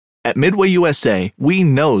At Midway USA, we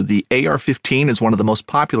know the AR-15 is one of the most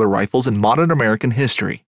popular rifles in modern American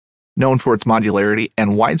history. Known for its modularity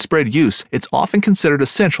and widespread use, it's often considered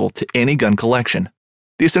essential to any gun collection.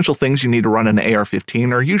 The essential things you need to run an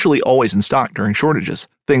AR-15 are usually always in stock during shortages,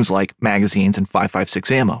 things like magazines and 5.56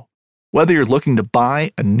 ammo. Whether you're looking to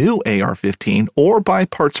buy a new AR-15 or buy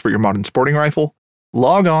parts for your modern sporting rifle,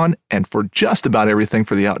 log on and for just about everything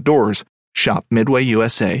for the outdoors, shop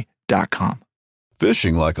MidwayUSA.com.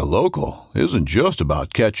 Fishing like a local isn't just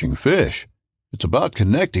about catching fish. It's about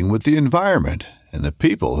connecting with the environment and the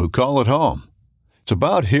people who call it home. It's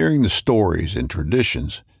about hearing the stories and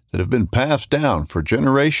traditions that have been passed down for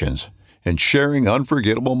generations and sharing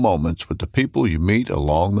unforgettable moments with the people you meet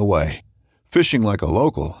along the way. Fishing like a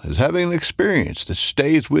local is having an experience that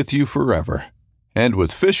stays with you forever. And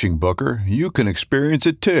with Fishing Booker, you can experience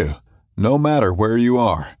it too, no matter where you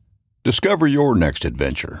are. Discover your next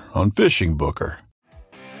adventure on Fishing Booker.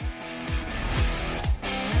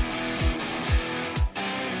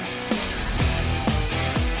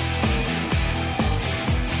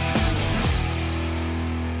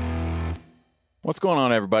 What's going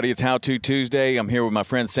on, everybody? It's How To Tuesday. I'm here with my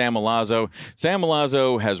friend Sam Milazzo. Sam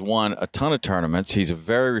Milazzo has won a ton of tournaments. He's a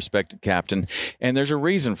very respected captain, and there's a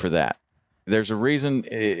reason for that. There's a reason.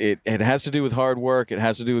 It has to do with hard work. It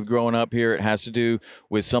has to do with growing up here. It has to do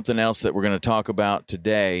with something else that we're going to talk about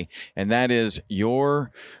today, and that is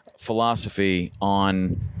your philosophy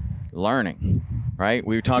on learning. Right?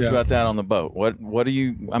 We talked about that on the boat. What do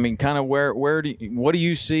you, I mean, kind of what do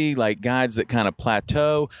you see, like guides that kind of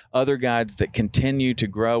plateau, other guides that continue to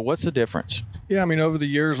grow? What's the difference? Yeah, I mean, over the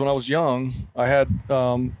years when I was young, I had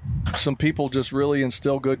some people just really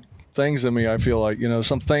instill good things in me. I feel like,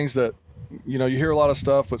 some things that, you hear a lot of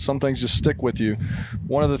stuff, but some things just stick with you.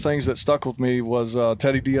 One of the things that stuck with me was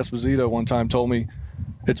Teddy D'Esposito one time told me,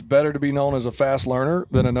 it's better to be known as a fast learner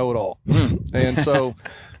than a know-it-all. And so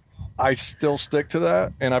I still stick to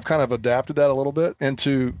that, and I've kind of adapted that a little bit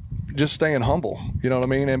into just staying humble, you know what I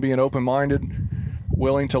mean, and being open-minded,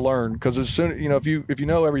 willing to learn. Because as soon, if you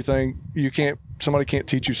know everything, somebody can't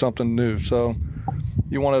teach you something new. So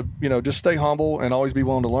you want to, just stay humble and always be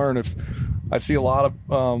willing to learn. If I see a lot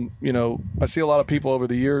of people over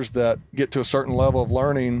the years that get to a certain level of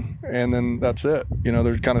learning, and then that's it.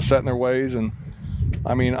 They're kind of set in their ways, and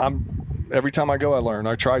I mean, every time I go, I learn.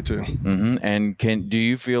 I try to. Mm-hmm. And do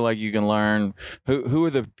you feel like you can learn? Who are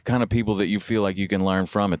the kind of people that you feel like you can learn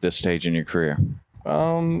from at this stage in your career?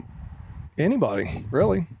 Anybody,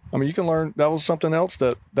 really. I mean, you can learn. That was something else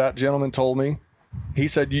that gentleman told me. He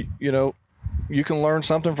said, you can learn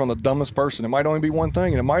something from the dumbest person. It might only be one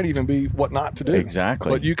thing, and it might even be what not to do. Exactly.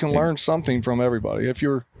 But you can learn something from everybody if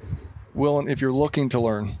you're willing, if you're looking to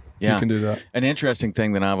learn. Yeah. You can do that. An interesting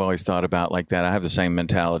thing that I've always thought about like that, I have the same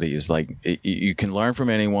mentality, is like you can learn from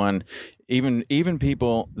anyone, even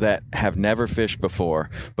people that have never fished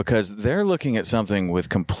before, because they're looking at something with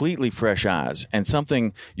completely fresh eyes, and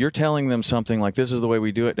something you're telling them something like, this is the way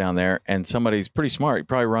we do it down there, and somebody's pretty smart. He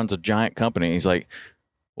probably runs a giant company. He's like,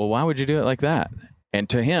 well, why would you do it like that? And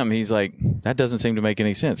to him, he's like, that doesn't seem to make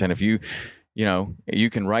any sense. And if you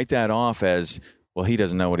can write that off as, well, he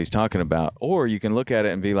doesn't know what he's talking about. Or you can look at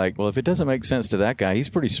it and be like, well, if it doesn't make sense to that guy, he's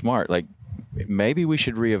pretty smart. Like, maybe we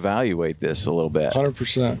should reevaluate this a little bit.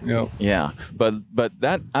 100%. Yeah. Yeah. But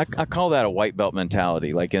that, I call that a white belt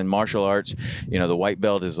mentality. Like in martial arts, the white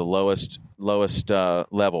belt is the lowest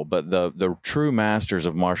level, but the true masters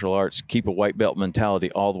of martial arts keep a white belt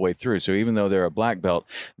mentality all the way through. So even though they're a black belt,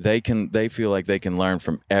 they feel like they can learn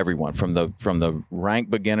from everyone, from the rank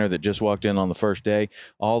beginner that just walked in on the first day,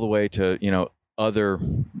 all the way to, other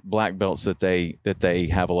black belts that they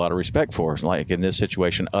have a lot of respect for. Like in this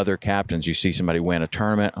situation, other captains, you see somebody win a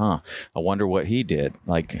tournament, I wonder what he did.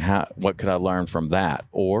 Like, what could I learn from that?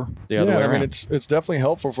 Or the other way around. I mean, it's definitely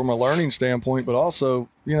helpful from a learning standpoint, but also,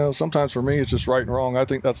 sometimes for me, it's just right and wrong. I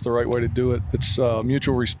think that's the right way to do it. It's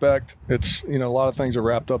mutual respect. It's, a lot of things are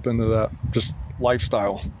wrapped up into that, just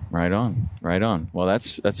lifestyle. Right on. Well,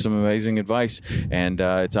 that's some amazing advice, and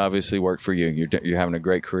it's obviously worked for you. You're having a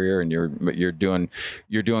great career, and you're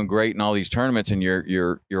doing great in all these tournaments, and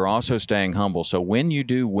you're also staying humble. So when you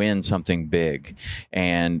do win something big,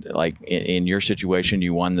 and like in your situation,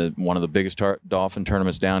 you won one of the biggest dolphin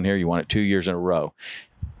tournaments down here. You won it 2 years in a row.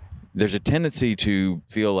 There's a tendency to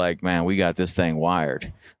feel like, man, we got this thing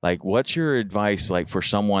wired. Like, what's your advice, like, for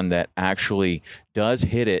someone that actually does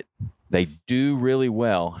hit it? They do really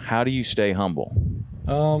well. How do you stay humble?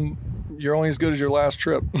 You're only as good as your last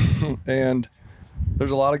trip. And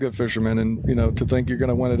there's a lot of good fishermen, and, to think you're going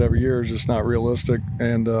to win it every year is just not realistic.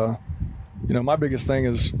 And, my biggest thing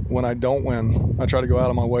is when I don't win, I try to go out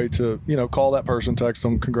of my way to, call that person, text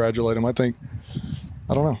them, congratulate them. I think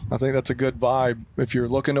that's a good vibe. If you're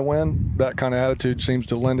looking to win, that kind of attitude seems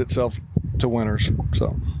to lend itself to winners.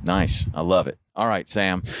 So nice. I love it. All right,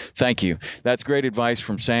 Sam. Thank you. That's great advice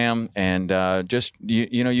from Sam. And just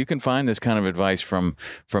you can find this kind of advice from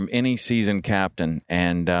any seasoned captain,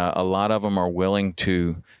 and a lot of them are willing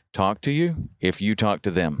to talk to you if you talk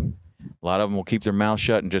to them. A lot of them will keep their mouth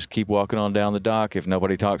shut and just keep walking on down the dock if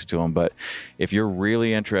nobody talks to them. But if you're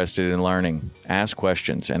really interested in learning, ask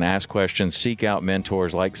questions. Seek out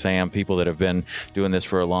mentors like Sam, people that have been doing this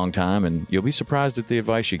for a long time, and you'll be surprised at the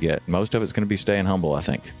advice you get. Most of it's going to be staying humble, I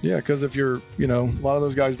think. Yeah, because if you're, a lot of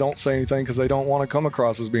those guys don't say anything because they don't want to come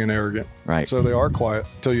across as being arrogant. Right. So they are quiet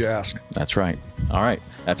until you ask. That's right. All right.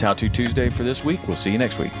 That's How To Tuesday for this week. We'll see you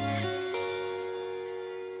next week.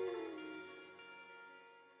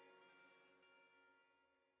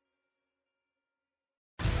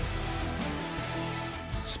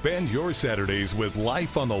 Spend your Saturdays with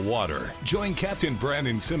life on the water. Join Captain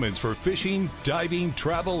Brandon Simmons for fishing, diving,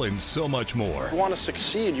 travel, and so much more. You want to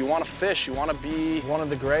succeed. You want to fish. You want to be one of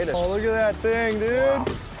the greatest. Oh, look at that thing,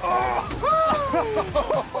 dude. Wow.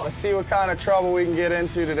 Oh. Let's see what kind of trouble we can get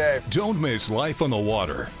into today. Don't miss Life on the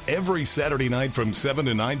Water every Saturday night from 7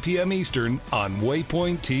 to 9 p.m. Eastern on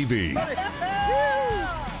Waypoint TV.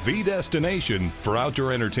 The destination for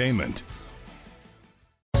outdoor entertainment.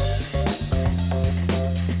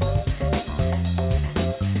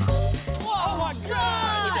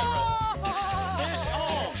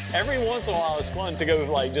 Every once in a while, it's fun to go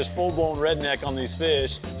like just full-blown redneck on these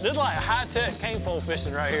fish. This is like high-tech cane pole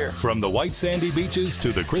fishing right here. From the white sandy beaches to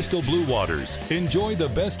the crystal blue waters, enjoy the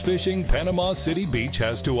best fishing Panama City Beach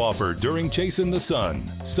has to offer during Chasing the Sun.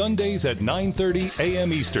 Sundays at 9:30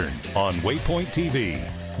 a.m. Eastern on Waypoint TV,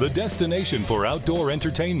 the destination for outdoor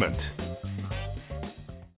entertainment.